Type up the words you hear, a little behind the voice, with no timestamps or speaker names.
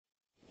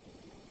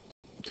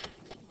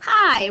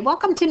Hi,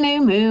 welcome to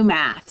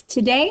MooMooMath.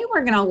 Today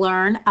we're going to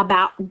learn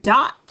about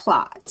dot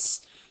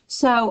plots.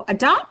 So a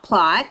dot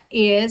plot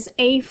is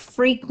a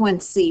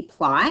frequency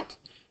plot,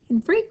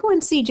 and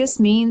frequency just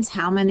means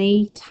how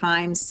many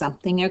times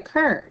something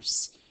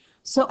occurs.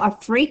 So a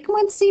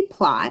frequency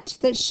plot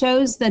that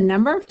shows the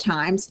number of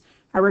times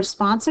a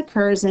response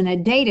occurs in a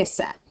data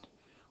set,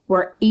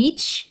 where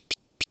each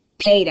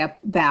data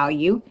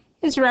value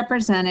is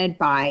represented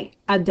by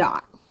a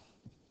dot.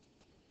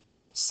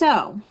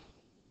 So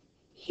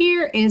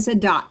here is a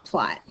dot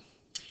plot.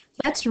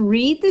 Let's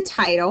read the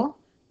title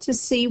to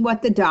see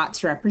what the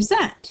dots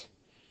represent.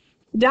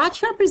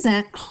 Dots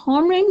represent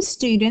homeroom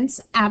students'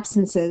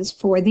 absences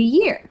for the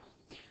year.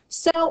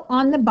 So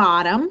on the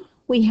bottom,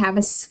 we have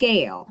a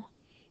scale.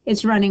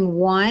 It's running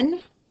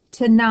 1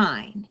 to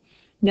 9.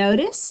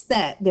 Notice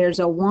that there's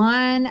a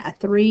 1, a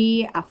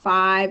 3, a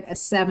 5, a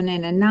 7,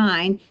 and a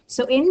 9.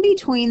 So in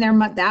between there,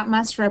 that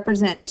must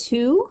represent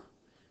 2,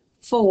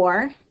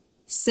 4,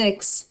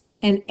 6,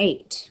 and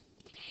 8.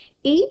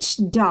 Each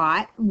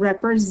dot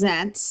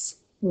represents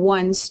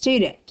one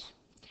student.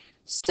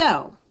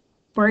 So,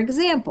 for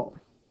example,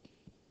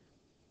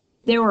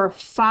 there were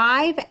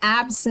 5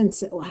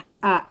 absences.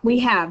 We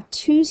have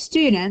 2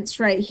 students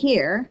right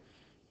here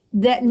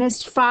that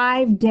missed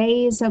 5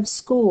 days of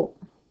school.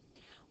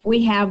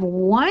 We have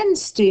 1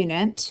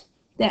 student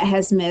that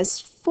has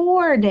missed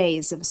 4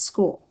 days of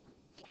school.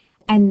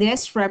 And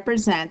this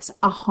represents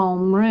a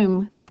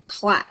homeroom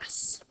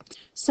class.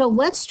 So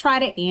let's try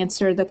to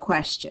answer the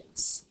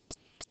questions.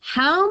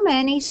 How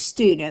many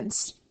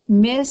students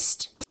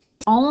missed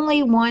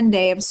only 1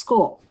 day of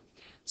school?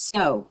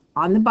 So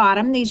on the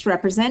bottom, these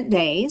represent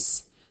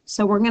days.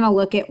 So we're going to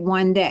look at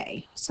 1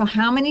 day. So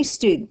how many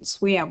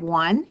students? We have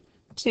 1,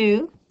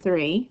 2,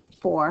 3,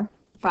 4,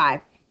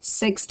 5,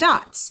 6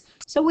 dots.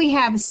 So we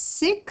have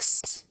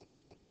 6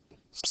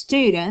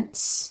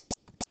 students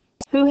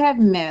who have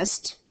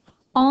missed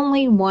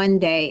only 1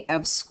 day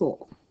of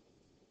school.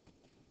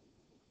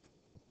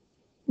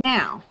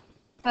 Now,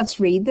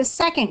 let's read the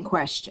second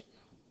question.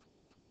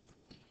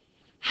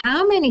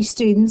 How many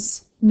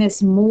students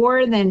miss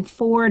more than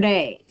 4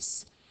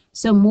 days?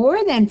 So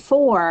more than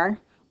 4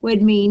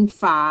 would mean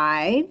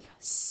 5,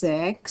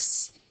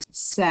 6,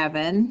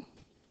 7,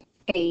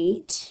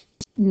 8,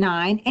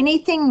 9,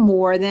 anything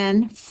more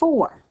than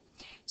 4.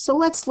 So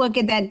let's look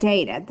at that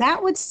data.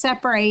 That would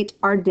separate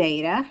our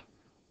data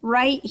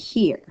right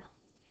here.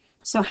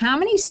 So how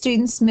many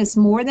students miss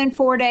more than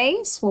 4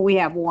 days? Well, we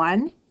have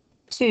 1,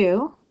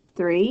 2,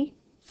 3,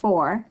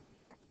 4,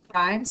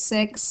 5,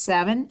 6,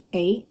 7,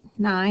 8,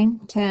 9,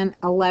 10,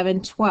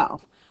 11,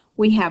 12.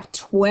 We have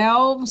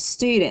 12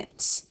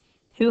 students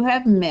who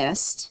have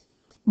missed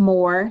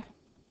more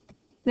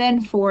than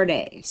 4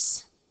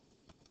 days.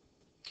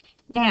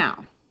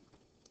 Now,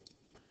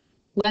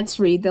 let's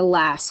read the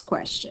last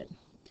question.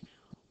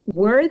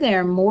 Were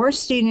there more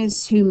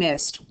students who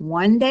missed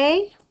 1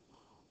 day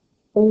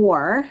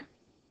or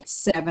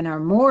 7 or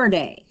more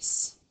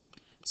days?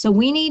 So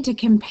we need to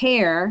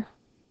compare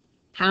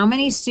how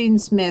many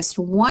students missed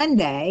 1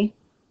 day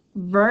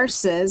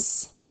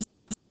versus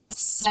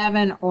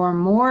 7 or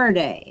more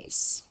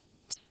days.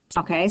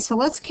 Okay, so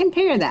let's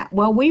compare that.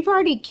 Well, we've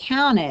already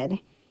counted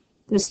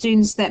the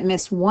students that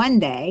missed 1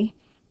 day,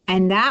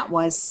 and that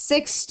was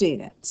 6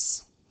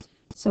 students.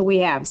 So we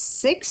have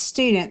 6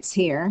 students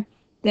here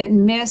that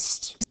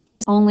missed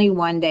only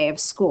 1 day of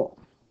school.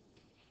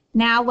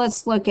 Now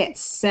let's look at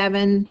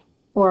 7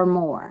 or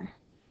more.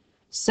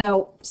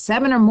 So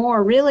 7 or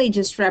more really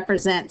just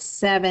represents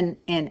 7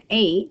 and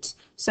 8.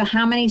 So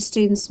how many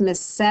students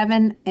miss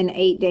 7 and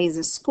 8 days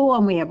of school?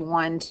 And we have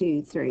 1,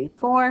 2, 3,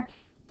 4,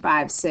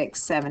 5,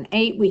 6, 7,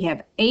 8. We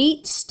have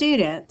 8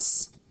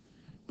 students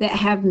that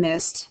have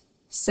missed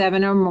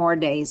 7 or more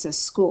days of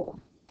school.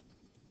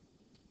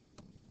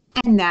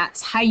 And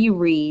that's how you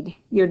read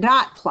your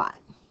dot plot.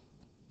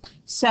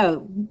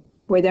 So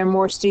were there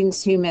more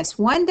students who missed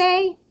 1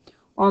 day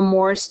or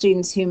more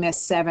students who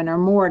missed 7 or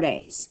more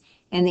days?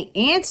 And the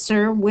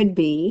answer would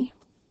be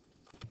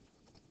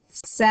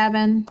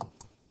 7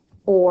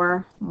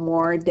 or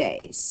more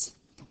days.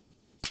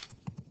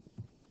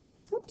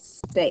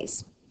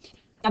 Days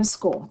of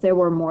school. There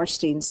were more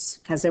students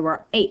because there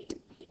were 8.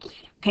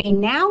 Okay,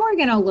 now we're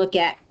going to look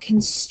at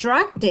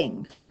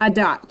constructing a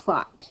dot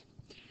plot.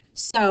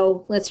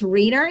 So let's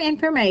read our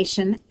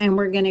information and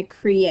we're going to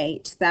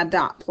create that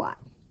dot plot.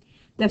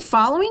 The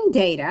following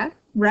data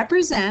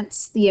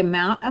represents the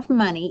amount of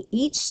money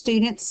each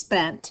student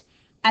spent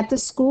at the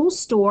school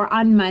store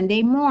on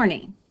Monday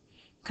morning.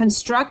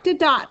 Construct a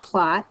dot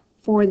plot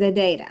for the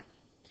data.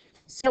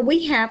 So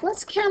we have,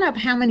 let's count up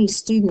how many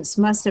students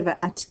must have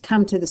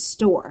come to the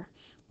store.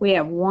 We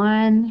have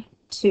 1,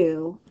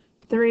 2,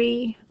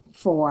 3,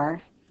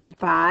 4,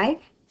 5,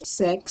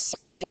 6,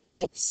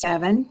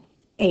 7,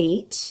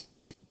 8,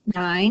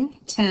 9,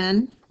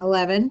 10,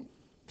 11,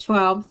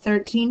 12,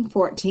 13,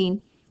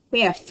 14.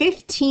 We have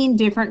 15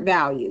 different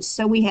values.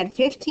 So we had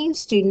 15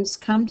 students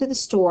come to the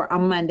store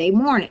on Monday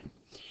morning.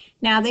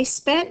 Now they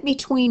spent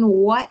between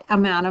what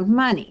amount of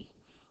money?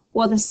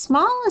 Well, the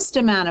smallest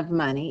amount of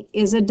money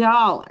is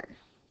 $1.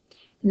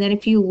 And then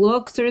if you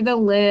look through the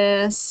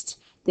list,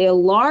 the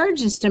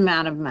largest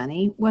amount of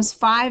money was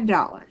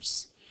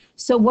 $5.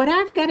 So what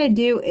I've got to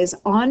do is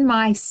on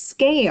my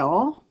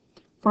scale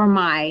for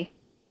my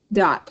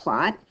dot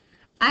plot,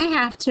 I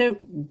have to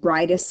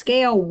write a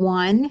scale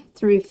 1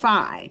 through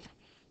 5.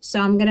 So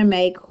I'm going to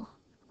make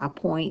a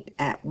point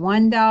at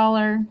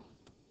 $1,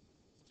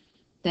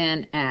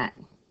 then at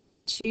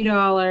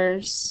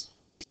 $2,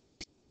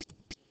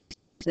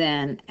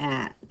 then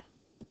at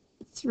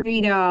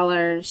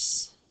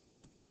 $3,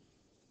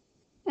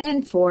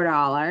 and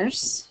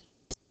 $4,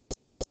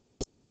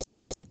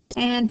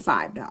 and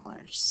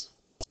 $5.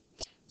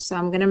 So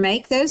I'm going to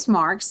make those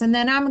marks, and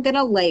then I'm going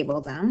to label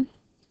them.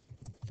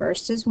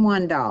 First is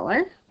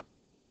 $1.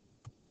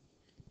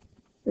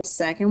 The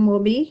second will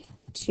be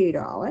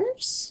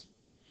 $2.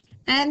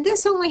 And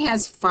this only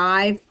has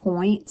 5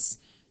 points,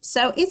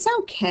 so it's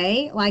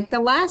okay. Like the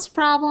last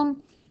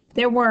problem,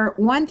 there were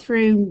 1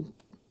 through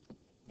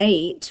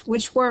 8,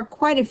 which were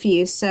quite a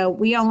few, so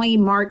we only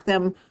marked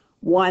them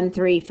 1,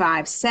 3,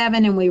 5,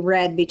 7, and we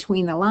read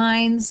between the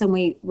lines, and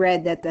we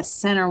read that the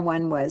center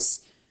one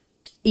was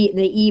the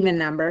even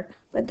number.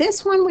 But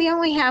this one, we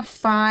only have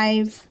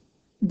 5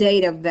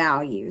 data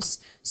values,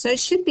 so it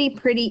should be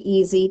pretty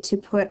easy to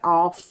put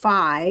all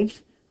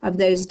 5 of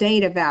those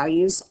data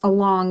values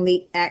along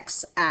the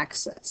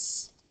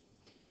x-axis.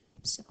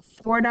 So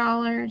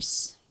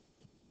 $4,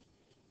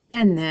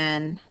 and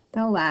then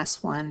the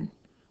last one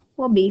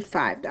will be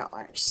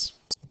 $5.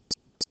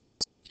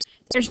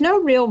 There's no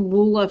real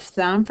rule of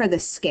thumb for the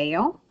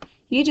scale.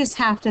 You just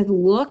have to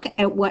look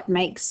at what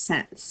makes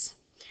sense.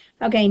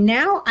 Okay,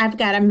 now I've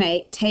got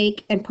to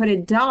take and put a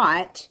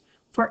dot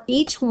for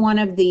each one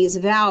of these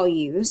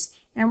values,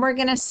 and we're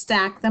going to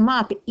stack them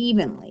up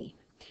evenly.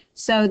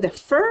 So the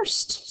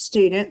first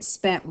student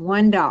spent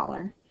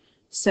 $1,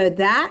 so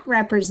that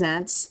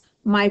represents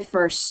my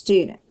first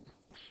student.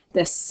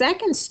 The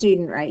second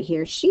student right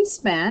here, she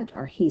spent,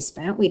 or he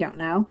spent, we don't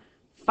know,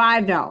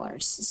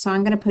 $5. So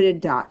I'm going to put a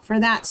dot for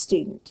that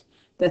student.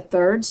 The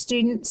third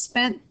student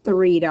spent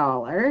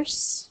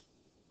 $3.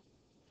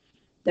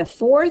 The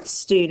fourth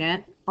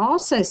student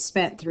also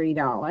spent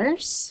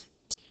 $3.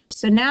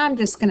 So now I'm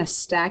just going to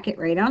stack it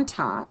right on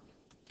top.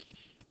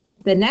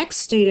 The next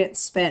student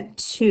spent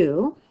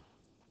 $2.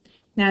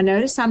 Now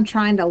notice I'm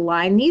trying to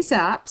line these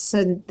up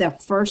so the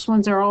first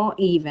ones are all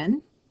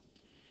even.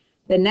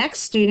 The next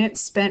student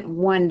spent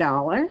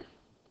 $1.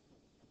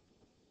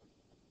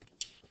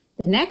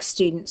 The next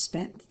student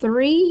spent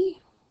 $3.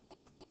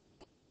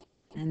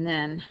 And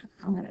then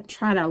I'm going to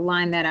try to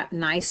line that up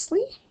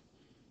nicely.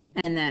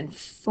 And then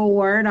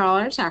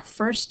 $4. Our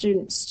first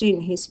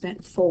student who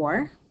spent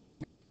 $4.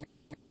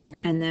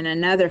 And then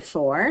another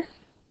 $4.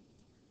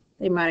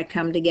 They might have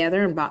come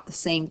together and bought the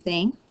same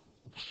thing.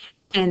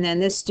 And then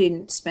this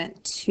student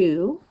spent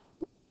 $2.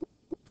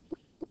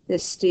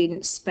 This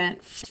student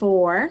spent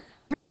 $4.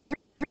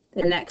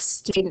 The next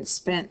student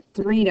spent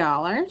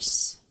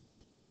 $3.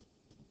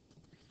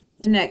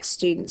 The next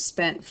student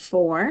spent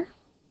 $4.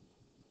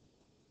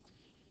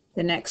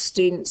 The next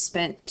student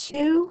spent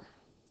 $2.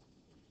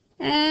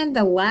 And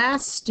the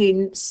last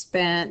student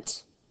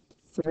spent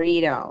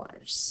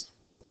 $3.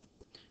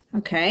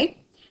 Okay,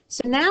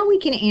 so now we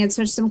can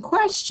answer some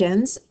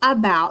questions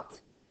about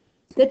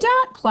the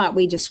dot plot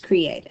we just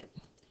created.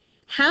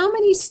 How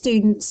many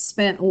students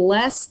spent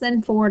less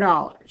than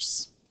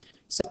 $4?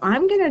 So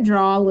I'm going to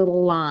draw a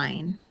little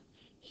line.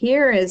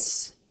 Here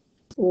is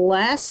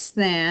less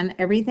than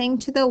everything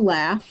to the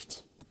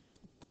left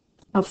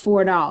of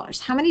 $4.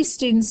 How many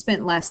students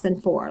spent less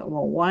than 4?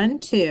 Well, 1,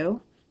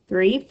 2,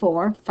 3,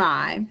 4,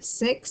 5,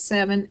 6,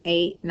 7,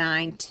 8,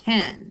 9,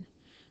 10.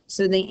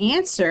 So the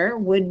answer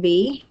would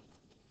be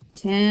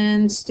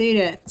 10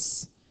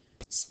 students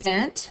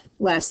spent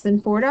less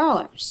than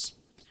 $4.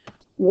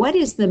 What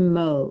is the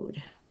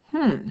mode?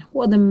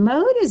 Well, the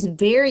mode is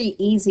very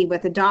easy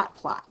with a dot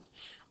plot.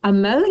 A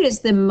mode is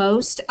the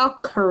most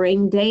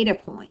occurring data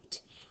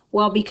point.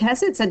 Well,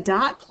 because it's a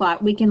dot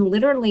plot, we can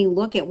literally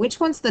look at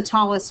which one's the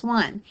tallest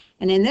one.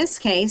 And in this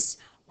case,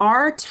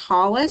 our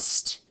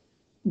tallest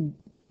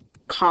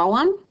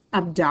column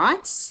of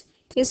dots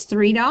is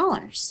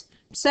 $3.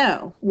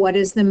 So what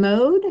is the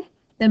mode?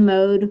 The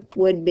mode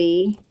would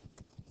be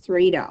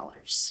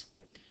 $3.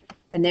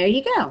 And there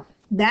you go.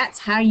 That's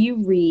how you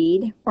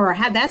read, or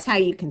that's how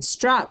you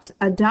construct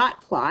a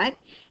dot plot.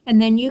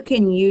 And then you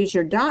can use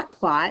your dot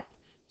plot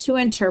to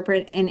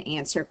interpret and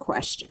answer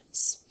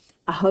questions.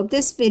 I hope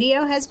this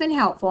video has been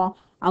helpful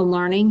on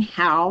learning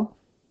how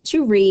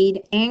to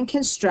read and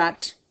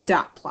construct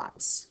dot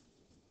plots.